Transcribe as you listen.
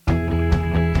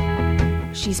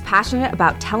She's passionate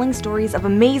about telling stories of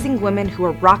amazing women who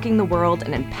are rocking the world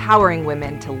and empowering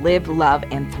women to live, love,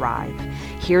 and thrive.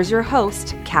 Here's your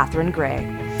host, Catherine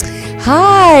Gray.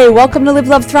 Hi, welcome to Live,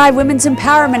 Love, Thrive Women's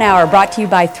Empowerment Hour, brought to you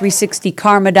by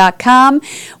 360karma.com.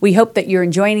 We hope that you're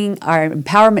enjoying our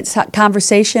empowerment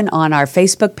conversation on our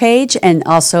Facebook page and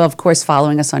also, of course,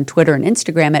 following us on Twitter and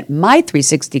Instagram at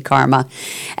My360Karma.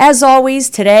 As always,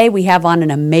 today we have on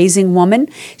an amazing woman.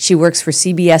 She works for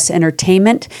CBS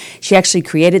Entertainment. She actually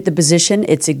created the position.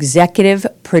 It's Executive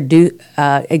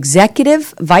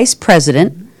Vice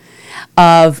President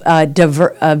of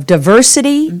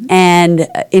diversity and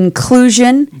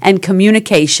inclusion and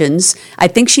communications. I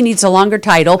think she needs a longer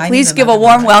title. Please give a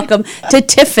warm welcome to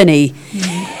Tiffany.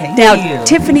 Thank you.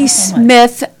 Tiffany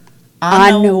Smith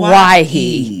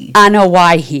Anowahi.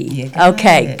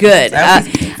 Okay, good.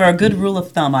 For a good rule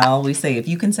of thumb, I always say, if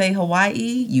you can say Hawaii,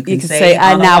 you can say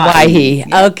Anowahi.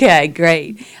 Yeah. Okay,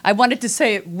 great. I wanted to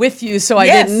say it with you, so I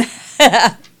didn't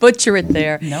butcher it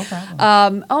there. No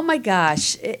problem. Oh my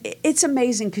gosh, it's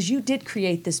amazing because you did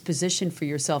create this position for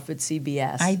yourself at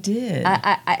CBS. I did.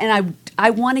 I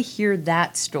want to hear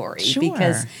that story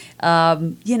because how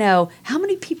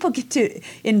many people get to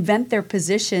invent their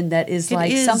position that is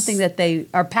something that they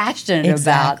are passionate about?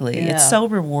 Exactly. It's so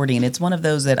rewarding. It's one of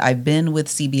those that I've been with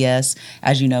CBS,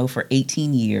 as you know, for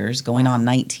 18 years, going on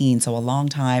 19, so a long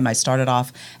time. I started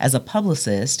off as a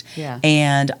publicist,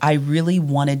 and I really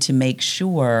wanted to make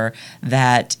sure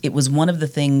that it was one of the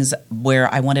things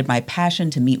where I wanted my passion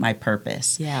to meet my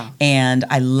purpose. Yeah. And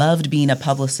I loved being a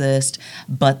publicist,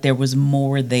 but there was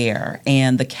more there.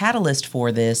 And the catalyst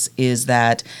for this is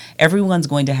that everyone's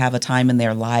going to have a time in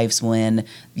their lives when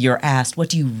you're asked, what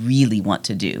do you really want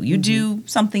to do? You do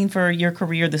something for your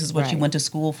career. This is what you went to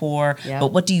school for.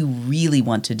 But what do you really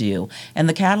want to do? And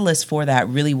the catalyst for that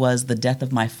really was the death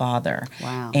of my father.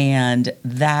 Wow. And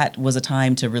that was a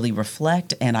time to really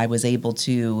reflect, and I was able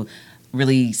to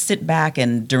really sit back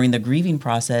and during the grieving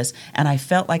process, and I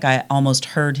felt like I almost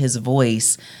heard his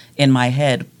voice in my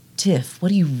head. Tiff, what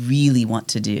do you really want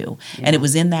to do? Yeah. And it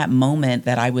was in that moment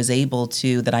that I was able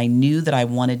to, that I knew that I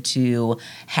wanted to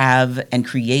have and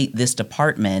create this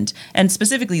department, and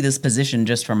specifically this position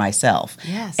just for myself.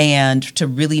 Yes. And to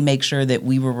really make sure that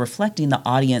we were reflecting the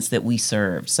audience that we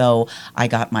served. So I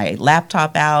got my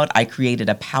laptop out, I created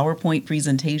a PowerPoint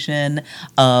presentation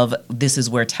of this is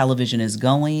where television is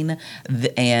going,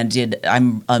 and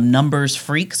I'm a numbers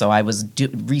freak, so I was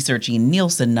researching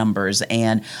Nielsen numbers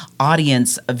and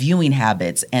audience viewing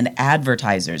habits and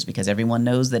advertisers, because everyone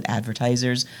knows that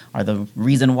advertisers are the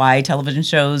reason why television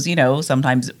shows,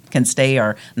 sometimes can stay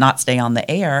or not stay on the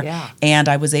air. Yeah. And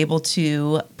I was able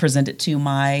to present it to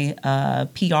my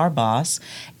PR boss.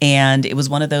 And it was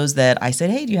one of those that I said,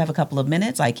 hey, do you have a couple of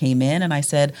minutes? I came in and I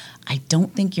said, I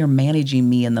don't think you're managing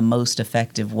me in the most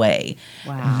effective way.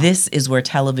 Wow. This is where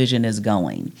television is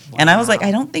going. Wow. And I was like,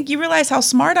 I don't think you realize how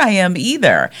smart I am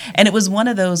either. And it was one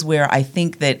of those where I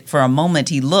think that for a moment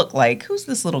he looked like, who's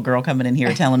this little girl coming in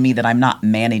here telling me that I'm not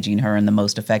managing her in the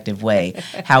most effective way?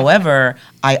 However,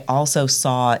 I also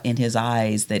saw in his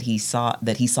eyes that he saw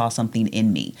something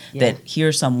in me, that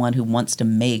here's someone who wants to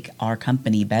make our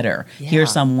company better. Yeah.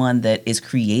 Here's someone that is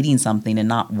creating something and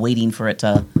not waiting for it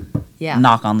to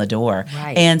knock on the door.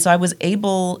 Right. And so I was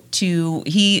able to,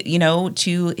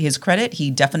 to his credit, he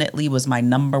definitely was my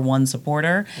number one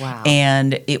supporter. Wow.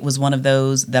 And it was one of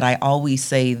those that I always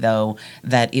say, though,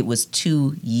 that it was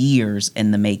 2 years in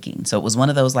the making. So it was one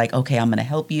of those like, okay, I'm going to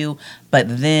help you. But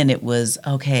then it was,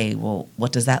 okay, well,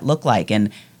 what does that look like? And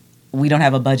we don't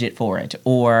have a budget for it,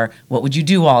 or what would you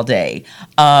do all day?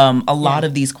 A lot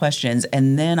of these questions.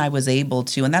 And then I was able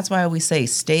to, and that's why I always say,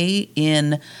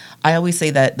 I always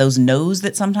say that those no's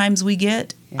that sometimes we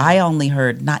get, I only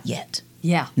heard not yet.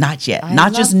 Yeah. Not yet. I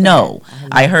Not just love no. that.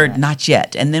 I heard not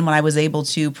yet. And then when I was able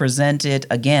to present it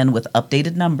again with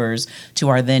updated numbers to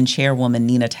our then chairwoman,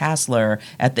 Nina Tassler,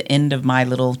 at the end of my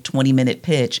little 20-minute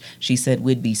pitch, she said,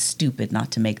 we'd be stupid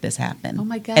not to make this happen. Oh,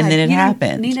 my God. And then it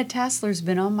happened. Nina Tassler's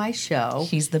been on my show.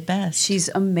 She's the best. She's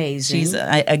amazing. She's,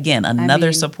 again,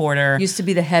 another supporter. Used to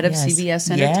be the head of CBS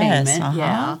Entertainment. Yes,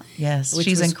 Yeah. Yes,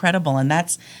 she's incredible. And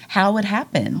that's how it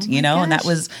happened, Oh, my gosh. and that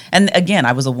was, and again,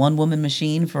 I was a one-woman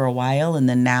machine for a while, and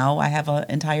then now I have an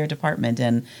entire department,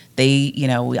 and they,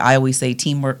 I always say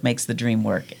teamwork makes the dream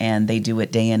work, and they do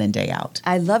it day in and day out.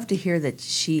 I love to hear that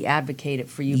she advocated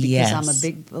for you, because I'm a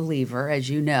big believer, as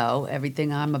you know,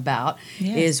 everything I'm about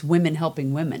is women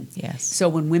helping women. Yes. So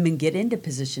when women get into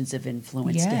positions of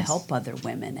influence to help other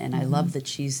women, and I love that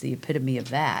she's the epitome of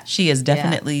that. She is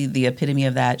definitely the epitome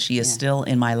of that. She is still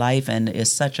in my life and is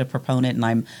such a proponent, and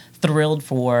I'm thrilled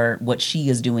for what she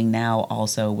is doing now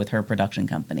also with her production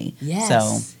company. Yes.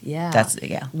 So yeah. that's,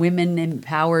 Women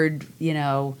empowered,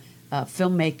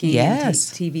 filmmaking Yes.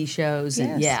 and TV shows. Yes.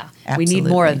 And we Absolutely. need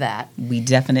more of that. We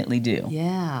definitely do.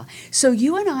 Yeah. So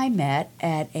you and I met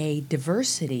at a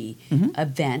diversity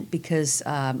event because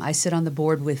I sit on the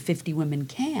board with 50 Women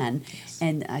Can,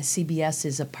 and CBS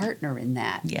is a partner in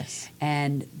that. Yes.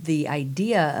 And the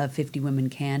idea of 50 Women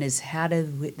Can is how do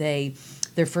they...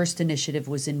 Their first initiative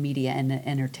was in media and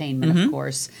entertainment, of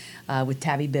course, with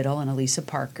Tabby Biddle and Elisa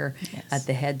Parker at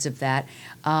the heads of that,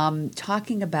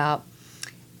 talking about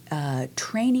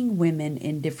training women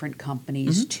in different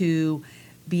companies to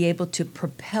be able to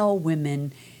propel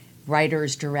women,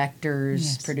 writers,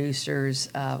 directors, producers,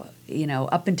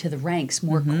 up into the ranks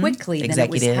more quickly than it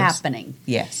was Executives. happening.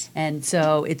 Yes. And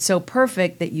so it's so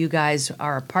perfect that you guys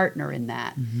are a partner in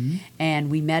that.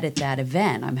 And we met at that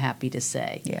event, I'm happy to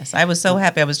say. Yes, I was so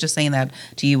happy. I was just saying that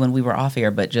to you when we were off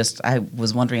air, but I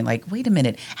was wondering, wait a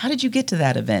minute, how did you get to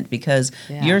that event? Because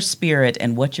your spirit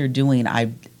and what you're doing,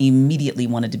 I immediately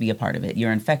wanted to be a part of it.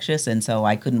 You're infectious, and so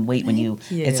I couldn't wait when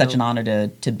Thank you. It's such an honor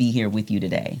to be here with you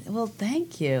today. Well,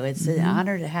 thank you. It's an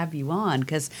honor to have you on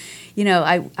because,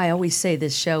 I always say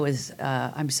this show is,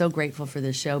 I'm so grateful for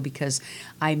this show because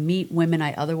I meet women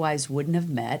I otherwise wouldn't have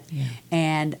met,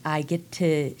 and I get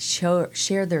to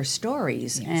share their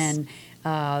stories. Yes.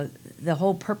 And the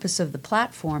whole purpose of the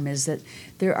platform is that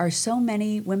there are so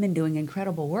many women doing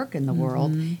incredible work in the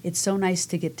world. It's so nice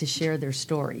to get to share their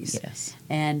stories. Yes.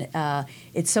 And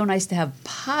it's so nice to have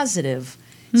positive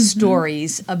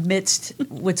stories amidst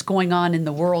what's going on in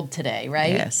the world today,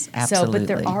 right? Yes, absolutely. So, but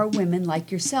there are women like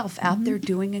yourself out there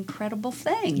doing incredible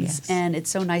things, Yes. and it's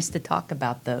so nice to talk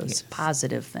about those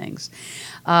positive things.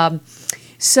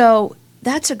 So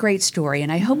that's a great story,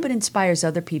 and I hope it inspires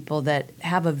other people that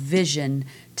have a vision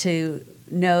to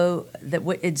know that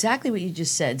exactly what you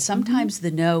just said. Sometimes the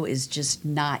no is just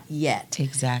not yet.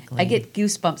 Exactly. I get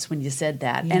goosebumps when you said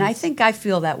that, Yes. and I think I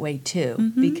feel that way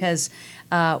too because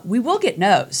we will get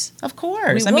no's. Of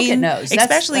course. We will get no's. That's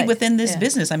Especially like- within this yeah.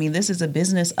 business. This is a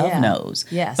business of Yeah. no's.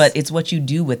 Yes. But it's what you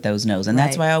do with those no's. And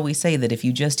that's Right. why I always say that if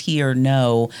you just hear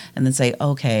no and then say,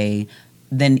 okay,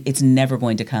 then it's never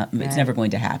going to come. It's Right. never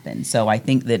going to happen. So I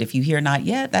think that if you hear not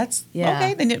yet, that's Yeah.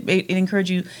 okay. Then it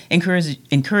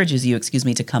encourages you,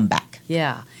 to come back.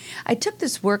 Yeah. I took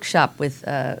this workshop with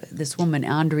this woman,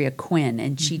 Andrea Quinn,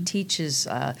 and she teaches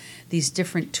these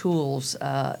different tools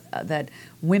that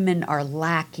women are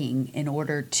lacking in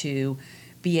order to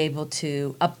be able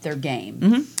to up their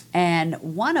game. And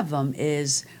one of them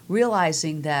is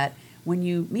realizing that when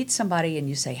you meet somebody and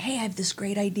you say, hey, I have this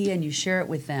great idea, and you share it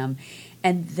with them,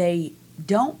 and they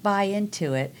don't buy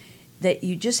into it, that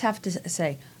you just have to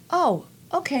say, oh,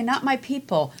 okay, not my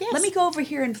people. Yes. Let me go over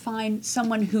here and find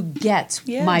someone who gets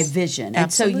Yes, my vision.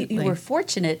 And so you absolutely. were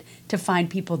fortunate to find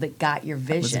people that got your I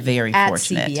vision was very at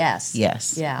fortunate. CBS.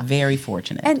 Yes. Yeah. Very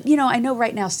fortunate. And, I know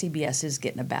right now CBS is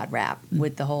getting a bad rap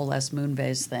with the whole Les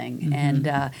Moonves thing.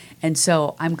 And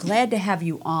so I'm glad to have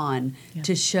you on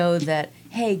to show that,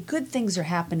 hey, good things are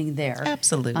happening there.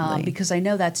 Absolutely. Because I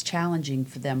know that's challenging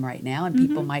for them right now, and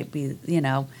people might be,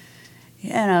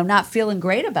 not feeling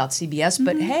great about CBS,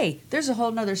 but hey, there's a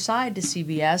whole other side to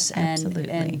CBS, Absolutely.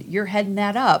 and you're heading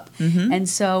that up. And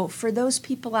so for those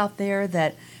people out there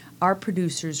that are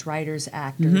producers, writers,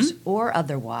 actors, or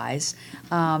otherwise,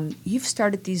 you've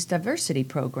started these diversity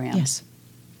programs. Yes.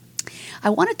 I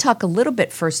want to talk a little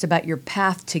bit first about your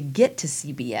path to get to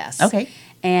CBS. Okay.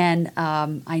 And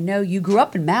I know you grew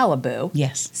up in Malibu.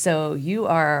 Yes. So you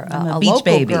are I'm a a beach local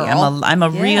baby. girl. I'm a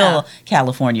Yeah. real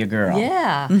California girl.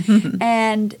 Yeah.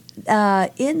 And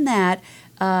in that,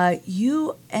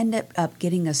 you ended up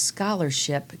getting a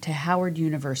scholarship to Howard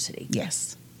University.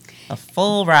 Yes. A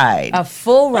full ride. A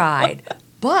full ride.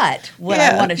 But what I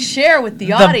Yeah. want to share with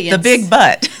the audience, The big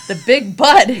butt. the big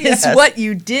butt is Yes. what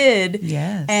you did,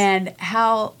 Yes. and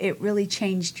how it really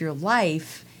changed your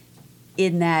life.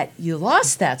 In that you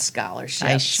lost that scholarship.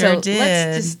 I sure so did.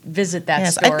 Let's just visit that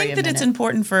Yes, story. I think a that it's minute.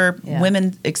 important for Yeah.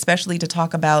 women, especially, to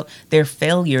talk about their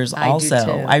failures. I do Also,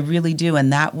 too. I really do,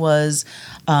 and that was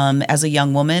as a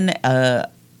young woman.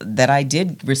 That I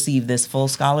did receive this full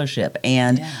scholarship,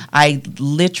 and Yeah. I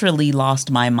literally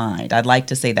lost my mind. I'd like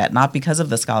to say that, not because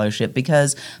of the scholarship,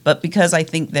 but because I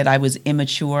think that I was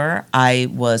immature, I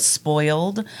was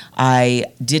spoiled, I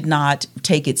did not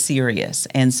take it serious.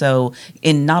 And so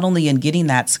not only in getting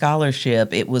that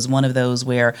scholarship, it was one of those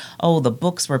where, the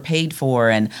books were paid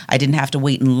for and I didn't have to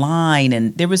wait in line,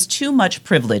 and there was too much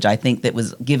privilege, I think, that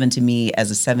was given to me as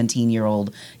a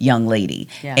 17-year-old young lady.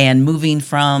 Yeah. And moving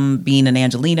from being an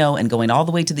Angelina Reno and going all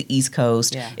the way to the East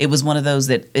Coast. Yeah. It was one of those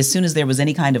that as soon as there was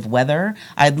any kind of weather,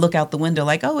 I'd look out the window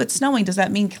like, oh, it's snowing. Does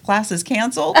that mean class is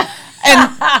canceled?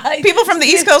 And people from the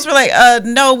East Coast were like,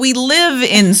 no, we live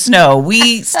in snow.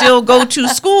 We still go to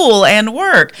school and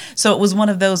work. So it was one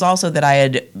of those also that I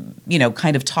had,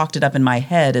 kind of talked it up in my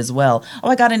head as well. Oh,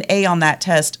 I got an A on that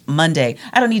test Monday.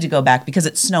 I don't need to go back because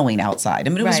it's snowing outside. I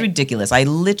mean, it was ridiculous. I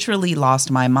literally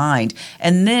lost my mind.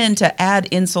 And then to add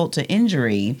insult to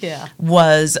injury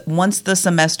was once the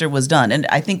semester was done, and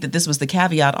I think that this was the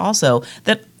caveat also,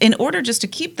 that in order just to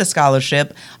keep the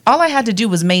scholarship, all I had to do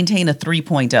was maintain a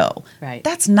 3.0. Right.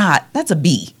 That's a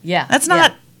B. Yeah. That's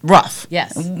not rough.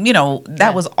 Yes.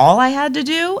 That was all I had to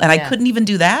do, and I couldn't even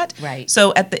do that. Right.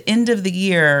 So at the end of the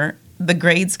year, the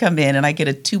grades come in and I get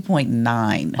a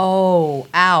 2.9. Oh,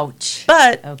 ouch.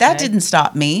 But that didn't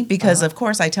stop me because, of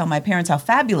course, I tell my parents how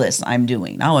fabulous I'm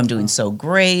doing. Oh, I'm doing so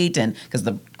great, and because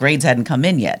the grades hadn't come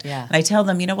in yet. Yeah. And I tell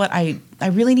them, you know what, I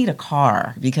really need a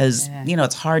car because,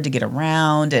 it's hard to get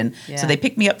around. And so they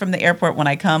pick me up from the airport when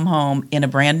I come home in a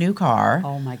brand new car.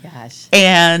 Oh, my gosh.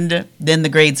 And then the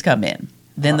grades come in.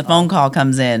 Then the phone call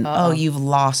comes in. Oh, you've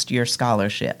lost your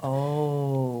scholarship.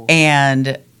 Oh.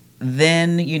 And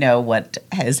then what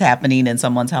is happening in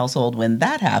someone's household when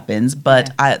that happens. But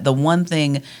the one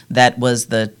thing that was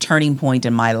the turning point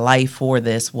in my life for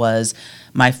this was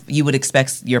you would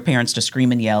expect your parents to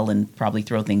scream and yell and probably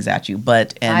throw things at you.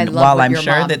 While I'm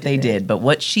sure that they did, but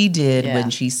what she did when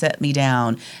she set me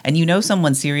down, and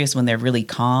someone's serious when they're really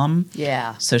calm.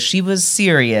 Yeah. So she was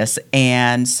serious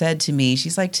and said to me,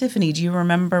 she's like, Tiffany, do you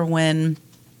remember when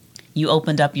you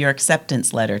opened up your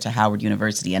acceptance letter to Howard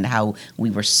University and how we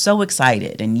were so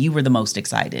excited and you were the most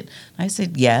excited? I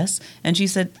said, yes. And she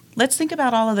said, let's think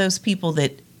about all of those people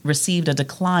that received a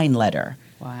decline letter.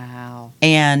 Wow.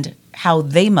 And how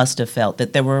they must have felt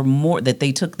that there were more, that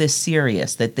they took this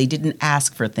serious, that they didn't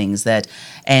ask for things and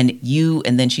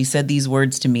then she said these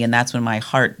words to me, and that's when my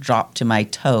heart dropped to my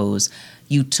toes.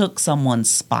 You took someone's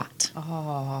spot.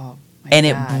 Oh, and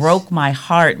gosh. It broke my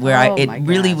heart where it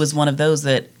really gosh. was one of those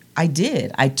that I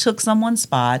did. I took someone's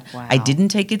spot. Wow. I didn't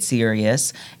take it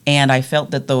serious, and I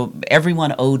felt that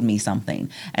everyone owed me something.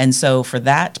 And so for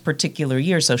that particular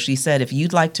year, so she said, if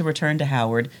you'd like to return to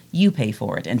Howard, you pay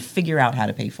for it and figure out how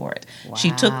to pay for it. Wow.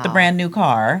 She took the brand new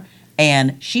car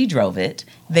and she drove it.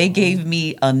 They gave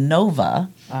me a Nova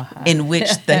in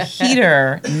which the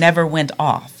heater never went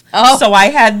off. Oh. So I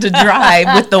had to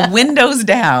drive with the windows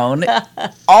down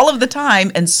all of the time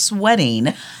and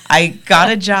sweating. I got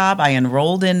a job. I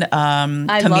enrolled in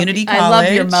community college. I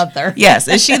love your mother. Yes.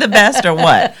 Is she the best or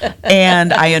what?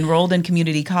 And I enrolled in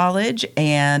community college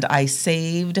and I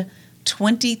saved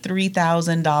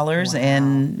 $23,000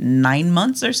 in 9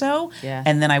 months or so. Yeah.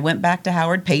 And then I went back to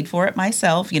Howard, paid for it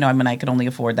myself. I could only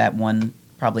afford that one,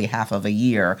 probably half of a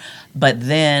year. But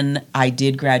then I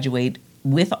did graduate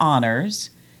with honors.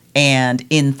 And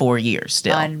in 4 years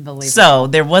still. Unbelievable. So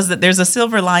there's a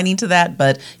silver lining to that,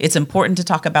 but it's important to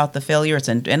talk about the failures.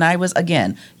 And I was,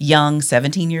 again, young,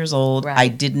 17 years old. Right. I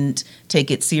didn't take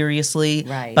it seriously,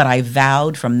 right. But I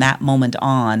vowed from that moment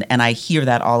on, and I hear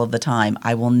that all of the time,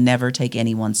 I will never take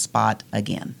anyone's spot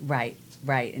again. Right.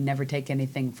 Right, and never take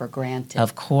anything for granted.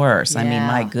 Of course. I mean, Yeah.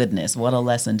 my goodness, what a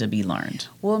lesson to be learned.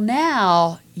 Well,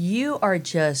 now you are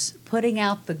just putting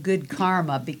out the good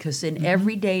karma because in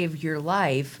every day of your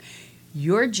life,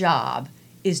 your job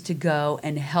is to go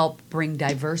and help bring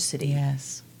diversity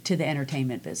Yes, to the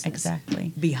entertainment business.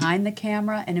 exactly. Behind the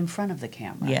camera and in front of the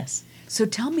camera. Yes. So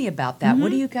tell me about that.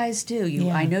 What do you guys do?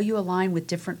 Yeah. I know you align with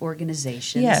different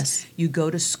organizations. Yes. You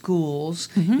go to schools.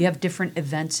 You have different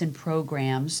events and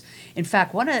programs. In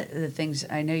fact, one of the things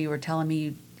I know you were telling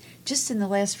me, just in the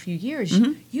last few years,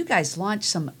 you guys launched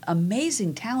some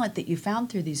amazing talent that you found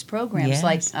through these programs. Yes.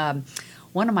 Like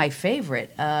one of my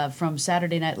favorite from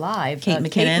Saturday Night Live, Kate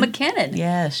McKinnon. Kate McKinnon.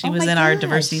 Yes, she Oh was my in our gosh.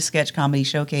 diversity sketch comedy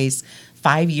showcase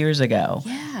 5 years ago.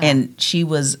 Yeah. And she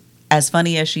was as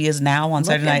funny as she is now on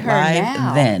Saturday at Night her Live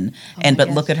now. then. Oh And my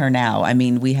but look gosh. at her now. I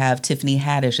mean, we have Tiffany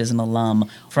Haddish as an alum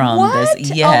from What? this.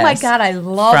 Oh my God, I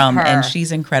love her. And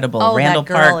she's incredible. Oh, that Randall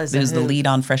girl Park, is a who's the hoot. lead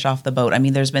on Fresh Off the Boat. I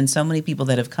mean, there's been so many people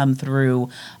that have come through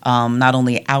not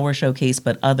only our showcase,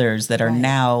 but others that are Right.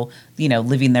 now,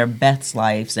 living their best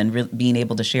lives and being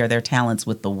able to share their talents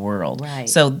with the world. Right.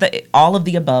 So all of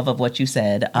the above of what you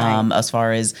said, Right. as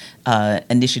far as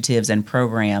initiatives and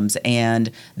programs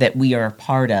and that we are a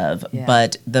part of. Yeah.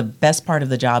 But the best part of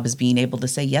the job is being able to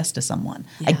say yes to someone.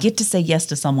 I Yeah. get to say yes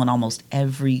to someone almost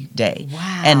every day.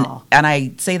 Wow. And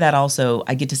I say that also,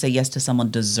 I get to say yes to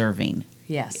someone deserving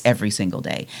Yes. every single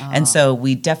day. And so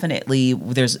we definitely,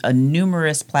 there's a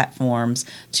numerous platforms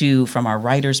from our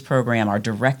writers program, our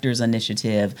directors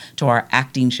initiative, to our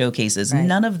acting showcases. Right.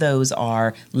 None of those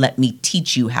are, let me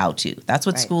teach you how to. That's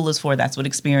what Right. school is for. That's what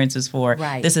experience is for.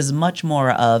 Right. This is much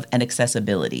more of an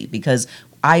accessibility, because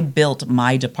I built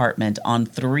my department on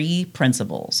 3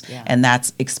 principles, Yeah. and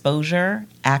that's exposure,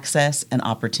 access, and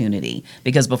opportunity.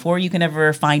 Because before you can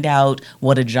ever find out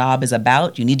what a job is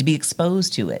about, you need to be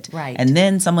exposed to it. Right. And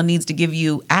then someone needs to give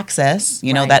you access,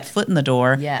 Right. that foot in the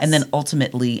door, Yes. and then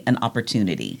ultimately an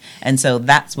opportunity. And so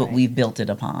that's what Right. we've built it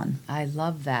upon. I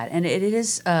love that. And it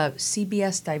is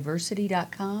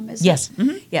cbsdiversity.com, is Yes. it?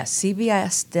 Mhm. Yes,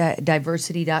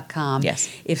 cbsdiversity.com. Yes.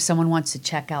 If someone wants to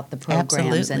check out the programs and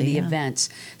Absolutely, the yeah. events.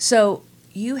 So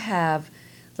you have,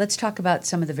 let's talk about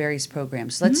some of the various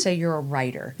programs. Let's say you're a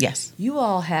writer. Yes. You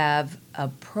all have a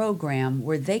program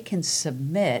where they can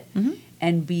submit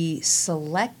and be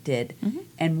selected.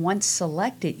 And once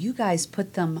selected, you guys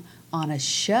put them on a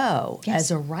show Yes.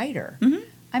 as a writer.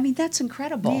 I mean, that's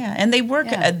incredible. Yeah, and they work.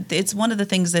 Yeah. It's one of the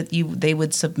things that they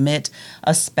would submit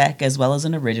a spec as well as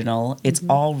an original. It's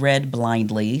all read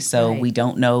blindly, so Right. we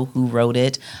don't know who wrote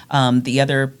it. The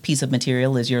other piece of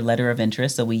material is your letter of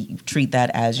interest, so we treat that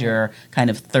as your kind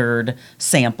of third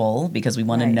sample, because we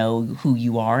want Right. to know who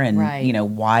you are and Right.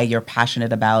 why you're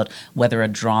passionate about whether a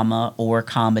drama or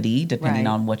comedy, depending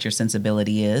Right. on what your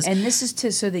sensibility is. And this is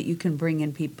so that you can bring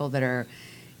in people that are,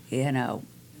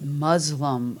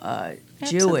 Muslim,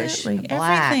 Jewish, Absolutely.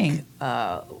 Black, Everything.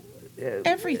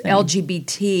 Everything.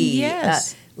 LGBT,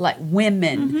 Yes. like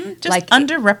women, Just like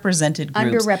underrepresented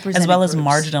groups, underrepresented as well as groups.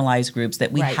 marginalized groups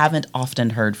that we Right. haven't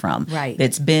often heard from. Right.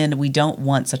 We don't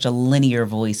want such a linear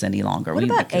voice any longer. What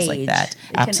about because age? like that.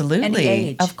 Any Absolutely.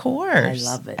 age? Of course.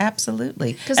 I love it.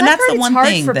 Absolutely. Because And I've that's heard the it's one hard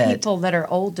thing for that people that are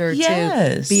older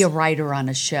Yes. to be a writer on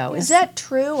a show. Is Yes. that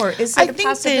true, or is I it a think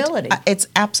possibility? that it's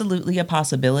absolutely a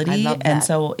possibility. I love And that.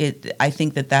 so I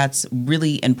think that that's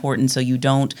really important, so you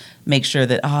don't make sure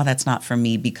that, that's not for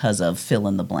me because of fill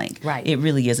in the blank. Right. It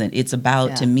really isn't. It's about,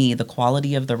 Yeah. to me, the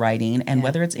quality of the writing and Yeah.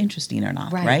 whether it's interesting or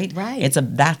not, Right, right? right.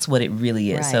 That's what it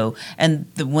really is. Right. So, and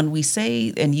when we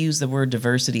say and use the word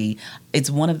diversity, it's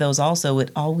one of those also, it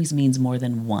always means more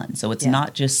than one. So it's Yeah.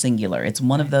 not just singular. It's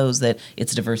one of those that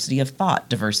it's diversity of thought,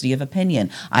 diversity of opinion.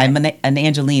 I'm an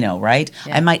Angelino, right?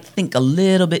 Yeah. I might think a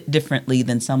little bit differently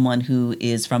than someone who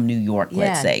is from New York,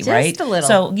 let's Yeah, say, just right? a little.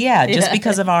 So, just Yeah.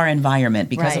 because of our environment,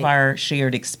 because of Right. our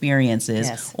shared experiences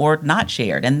Yes. or not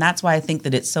shared. And that's why I think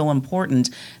that it's so important,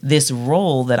 this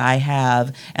role that I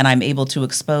have, and I'm able to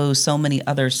expose so many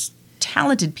other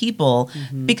talented people,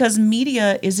 because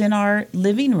media is in our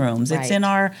living rooms, it's Right. in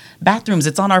our bathrooms,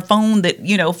 it's on our phone that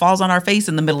falls on our face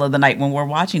in the middle of the night when we're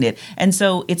watching it. And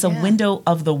so it's a Yeah. window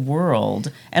of the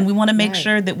world, and we want to make Right.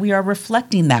 sure that we are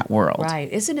reflecting that world.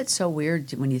 Right. Isn't it so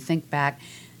weird when you think back,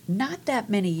 not that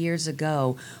many years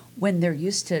ago, when there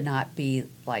used to not be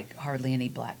like hardly any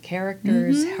black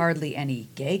characters, hardly any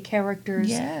gay characters.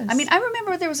 Yes. I mean, I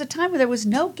remember there was a time where there was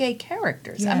no gay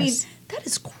characters. I mean, Yes. that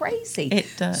is crazy.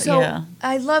 So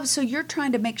So you're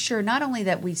trying to make sure not only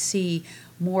that we see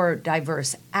more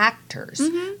diverse actors,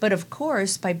 but of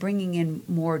course, by bringing in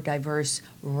more diverse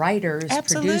writers,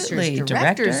 Absolutely. producers,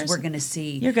 directors, we're going to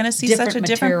see You're going to see different such a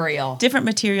material. different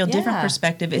material, different Yeah.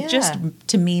 perspective. It Yeah. just,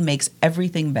 to me, makes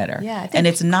everything better. Yeah, I think and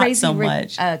it's not Crazy so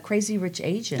Rich- much. Crazy Rich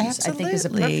Asians, I think, is a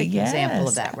Absolutely, perfect example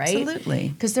of yes, that, right? absolutely.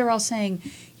 Because they're all saying,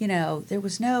 there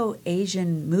was no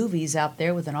Asian movies out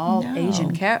there with an all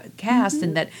Asian cast,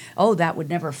 and that that would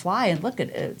never fly. And look at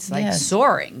it; it's like Yes.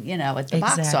 soaring, at the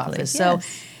box Exactly, office. So. yes.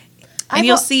 And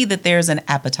you'll see that there's an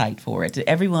appetite for it.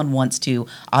 Everyone wants to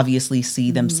obviously see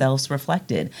themselves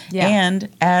reflected. Yeah. And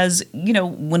as,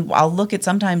 when I'll look at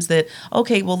sometimes that,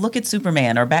 okay, well, look at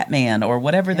Superman or Batman or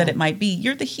whatever that Yeah. it might be.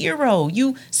 You're the hero.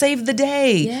 You save the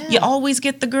day. Yeah. You always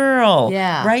get the girl.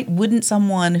 Yeah. Right? Wouldn't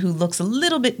someone who looks a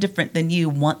little bit different than you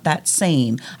want that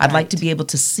same? I'd like to Right. be able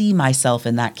to see myself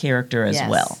in that character as Yes.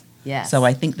 well. Yes. So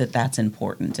I think that that's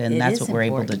important, and It that's is what we're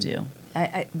able important. to do.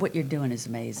 What you're doing is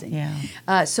amazing.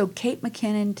 Yeah. So Kate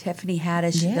McKinnon, Tiffany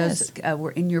Haddish, Yes. those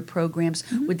were in your programs.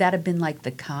 Would that have been like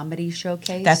the comedy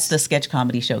showcase? That's the sketch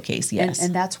comedy showcase, yes.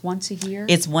 And that's once a year?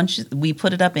 It's we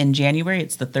put it up in January.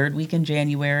 It's the third week in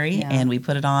January, Yeah. and we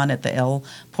put it on at the El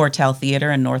Portal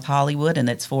Theater in North Hollywood, and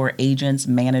it's for agents,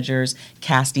 managers,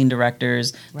 casting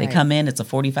directors. They Right. come in. It's a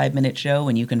 45-minute show,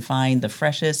 and you can find the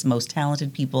freshest, most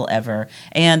talented people ever.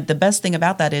 And the best thing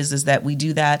about that is that we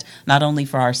do that not only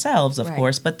for ourselves, of Right.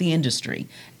 course, but the industry.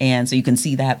 And so you can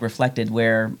see that reflected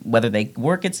whether they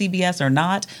work at CBS or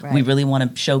not, we Right. really want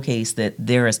to showcase that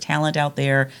there is talent out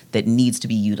there that needs to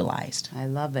be utilized. I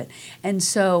love it. And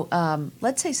so,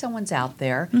 let's say someone's out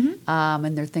there,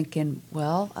 and they're thinking,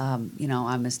 well,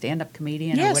 I'm a stand-up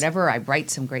comedian or Yes. whatever. I write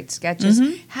some great sketches.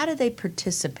 How do they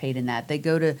participate in that? They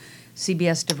go to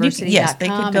CBSDiversity.com Yes, they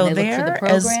could go and they there look for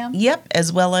the program?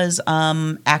 as well as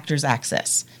Actors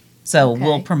Access. So Okay.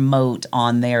 we'll promote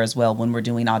on there as well when we're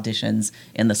doing auditions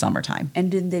in the summertime. And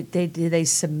do they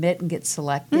submit and get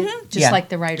selected? Just Yeah. like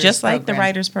the writers Just like the program?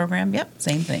 writers program. Yep,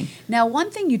 same thing. Now, one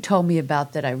thing you told me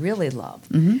about that I really loved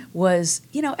was,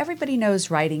 everybody knows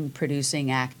writing,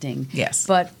 producing, acting. Yes.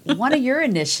 But one of your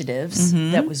initiatives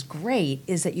that was great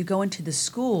is that you go into the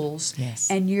schools Yes.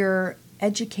 and you're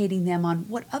educating them on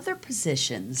what other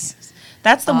positions.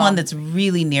 That's the one that's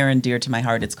really near and dear to my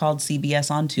heart. It's called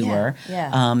CBS on Tour. Yeah.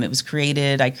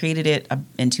 I created it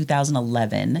in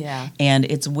 2011. Yeah. And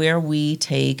it's where we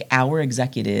take our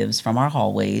executives from our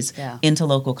hallways Yeah. into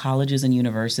local colleges and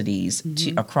universities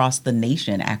across the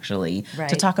nation, actually, Right.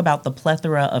 to talk about the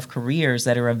plethora of careers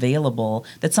that are available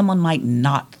that someone might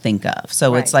not think of.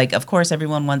 So it's Right. like, of course,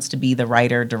 everyone wants to be the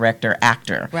writer, director,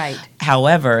 actor. Right.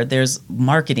 However, there's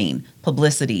marketing,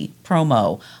 publicity,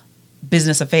 promo,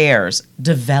 business affairs,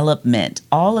 development,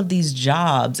 all of these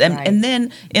jobs. And, Right. and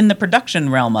then in the production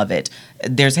realm of it,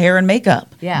 there's hair and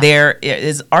makeup. Yeah. There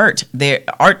is art,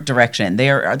 art direction.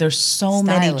 There's so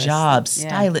many Stylist. jobs. Yeah.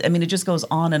 Stylist. I mean, it just goes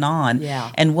on and on.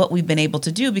 Yeah. And what we've been able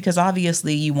to do, because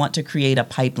obviously you want to create a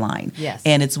pipeline. Yes.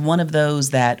 And it's one of those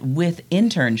that with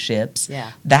internships,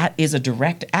 Yeah. that is a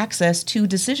direct access to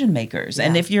decision makers.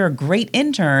 And Yeah. if you're a great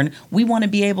intern, we want to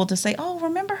be able to say, oh,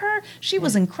 remember her? She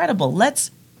was incredible. Let's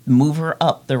move her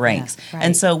up the ranks. right.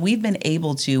 And so we've been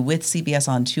able to, with CBS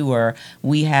on Tour,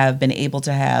 we have been able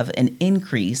to have an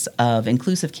increase of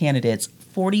inclusive candidates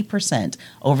 40%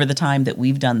 over the time that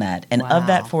we've done that. And of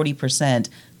that Wow. 40%,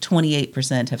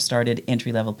 28% have started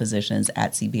entry-level positions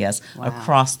at CBS Wow.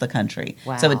 across the country.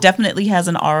 So Wow. it definitely has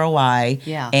an ROI,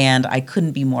 Yeah. and I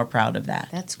couldn't be more proud of that.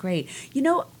 That's great.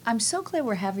 I'm so glad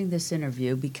we're having this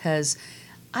interview because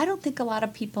I don't think a lot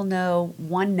of people know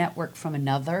one network from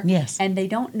another. Yes. And they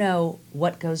don't know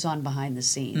what goes on behind the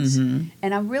scenes. And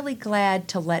I'm really glad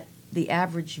to let the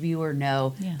average viewer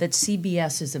know Yeah. that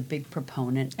CBS is a big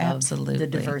proponent of Absolutely. the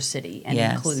diversity and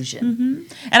Yes. inclusion.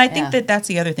 And I think Yeah. that that's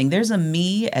the other thing. There's a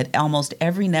me at almost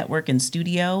every network and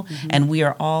studio, and we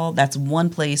are all, that's one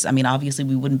place. I mean, obviously,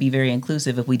 we wouldn't be very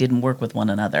inclusive if we didn't work with one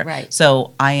another. Right.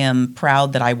 So I am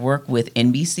proud that I work with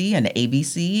NBC and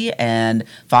ABC and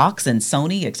Fox and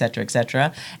Sony, et cetera, et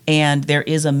cetera. And there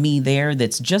is a me there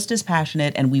that's just as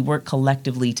passionate, and we work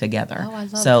collectively together. Oh, I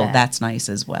love so that. that's nice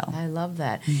as well. I love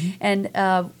that. And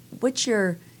what's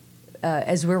your,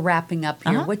 as we're wrapping up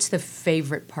here, what's the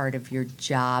favorite part of your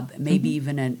job? Maybe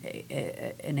even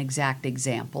an exact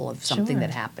example of something Sure.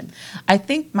 that happened. I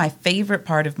think my favorite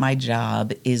part of my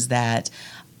job is that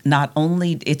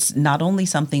it's not only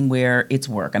something where it's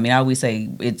work. I mean, I always say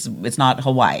it's not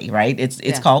Hawaii, right? It's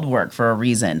Yeah. called work for a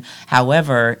reason.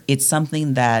 However, it's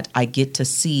something that I get to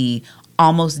see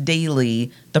almost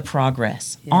daily the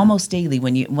progress. Yeah. Almost daily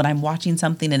when I'm watching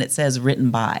something and it says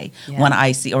written by, Yeah. when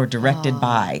I see or directed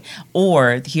by,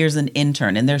 or here's an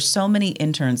intern. And there's so many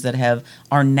interns that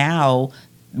are now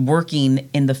working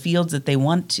in the fields that they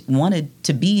wanted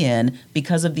to be in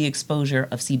because of the exposure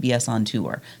of CBS on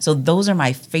Tour. So those are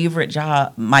my favorite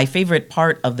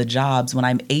part of the jobs, when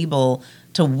I'm able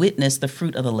to witness the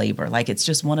fruit of the labor. Like, it's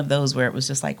just one of those where it was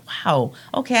just like, wow,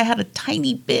 okay, I had a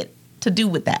tiny bit to do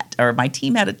with that, or my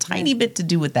team had a tiny bit to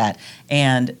do with that,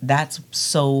 and that's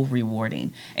so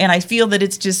rewarding. And I feel that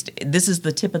this is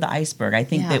the tip of the iceberg. I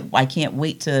think Yeah. that I can't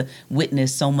wait to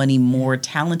witness so many more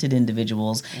talented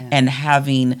individuals Yeah. and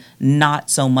having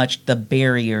not so much the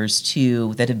barriers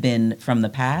that have been from the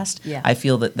past. Yeah. I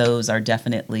feel that those are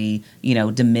definitely,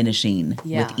 diminishing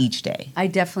Yeah. with each day. I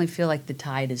definitely feel like the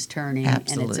tide is turning, and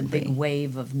it's a Absolutely. big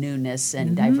wave of newness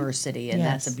and diversity, and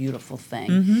that's a Yes. beautiful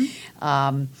thing.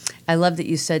 I love that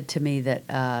you said to me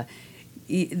that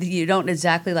you don't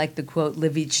exactly like the quote,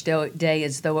 live each day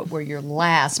as though it were your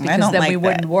last, because don't then like we that.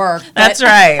 wouldn't work. That's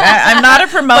right. I'm not a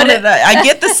promoter. I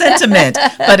get the sentiment,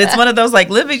 but it's one of those like,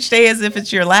 live each day as if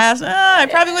it's your last. I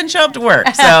probably wouldn't show up to work.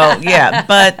 So yeah,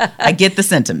 but I get the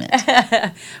sentiment.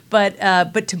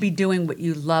 But to be doing what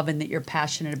you love and that you're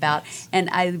passionate about. And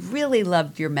I really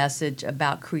loved your message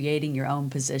about creating your own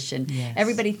position. Yes.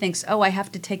 Everybody thinks, oh, I have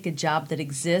to take a job that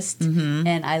exists.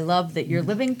 And I love that you're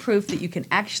living proof that you can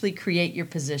actually create your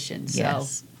position. So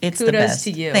Yes, it's kudos the best.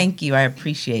 to you. Thank you. I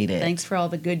appreciate it. Thanks for all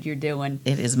the good you're doing.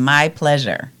 It is my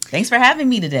pleasure. Thanks for having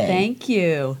me today. Thank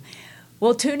you.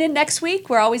 We'll tune in next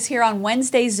week. We're always here on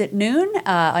Wednesdays at noon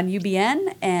on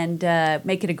UBN, and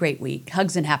make it a great week.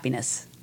 Hugs and happiness.